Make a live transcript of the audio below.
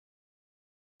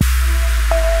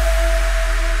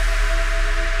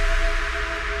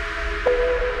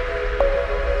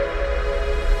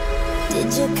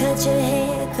Did you cut your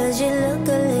hair? Cause you look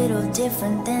a little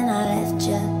different than I left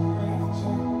you.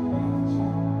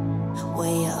 Were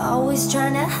you always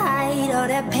trying to hide all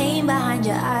that pain behind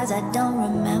your eyes? I don't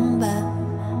remember.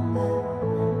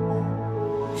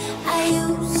 I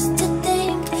used to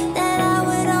think that I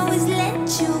would always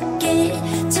let you get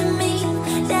to me,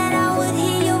 that I would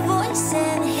hear your voice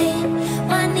and hit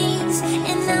my knees,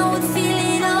 and I would feel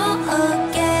it all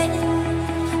again.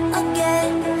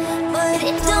 But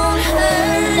it don't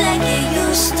hurt like it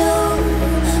used to.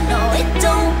 No, it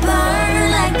don't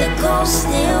burn like the cold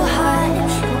still hot.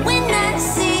 And when I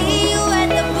see you at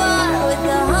the bar with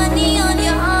the honey on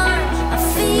your arm, I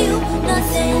feel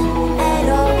nothing at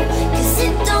all. Cause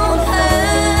it don't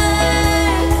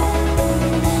hurt.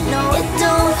 No, it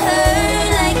don't hurt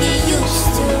like it used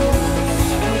to.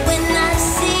 And when I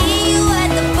see you at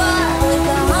the bar with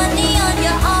the honey on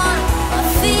your arm, I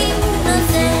feel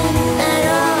nothing at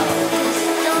all. Cause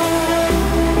it don't hurt.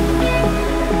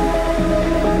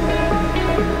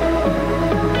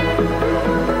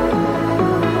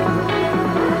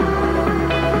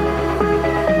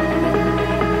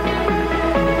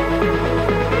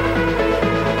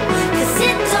 Cause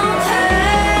it don't hurt.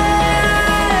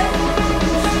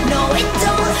 No, it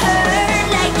don't hurt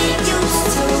like it used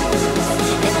to.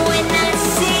 And when I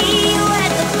see you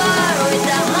at the bar with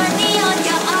the honey on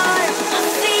your arm, I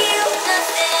feel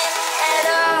nothing at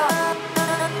all.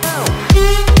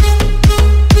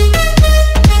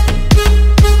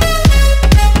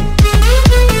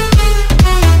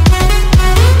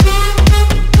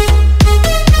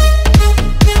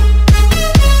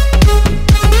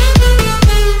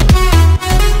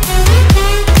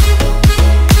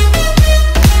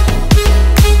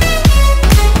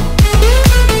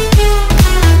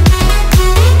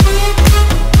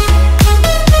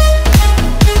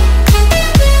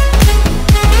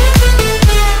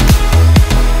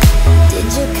 Did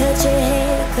you cut your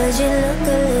hair? Cause you look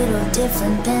a little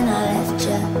different than I left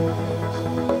you.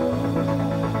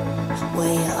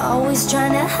 Were you always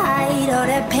trying to hide all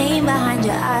that pain behind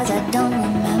your eyes? I don't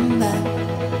remember.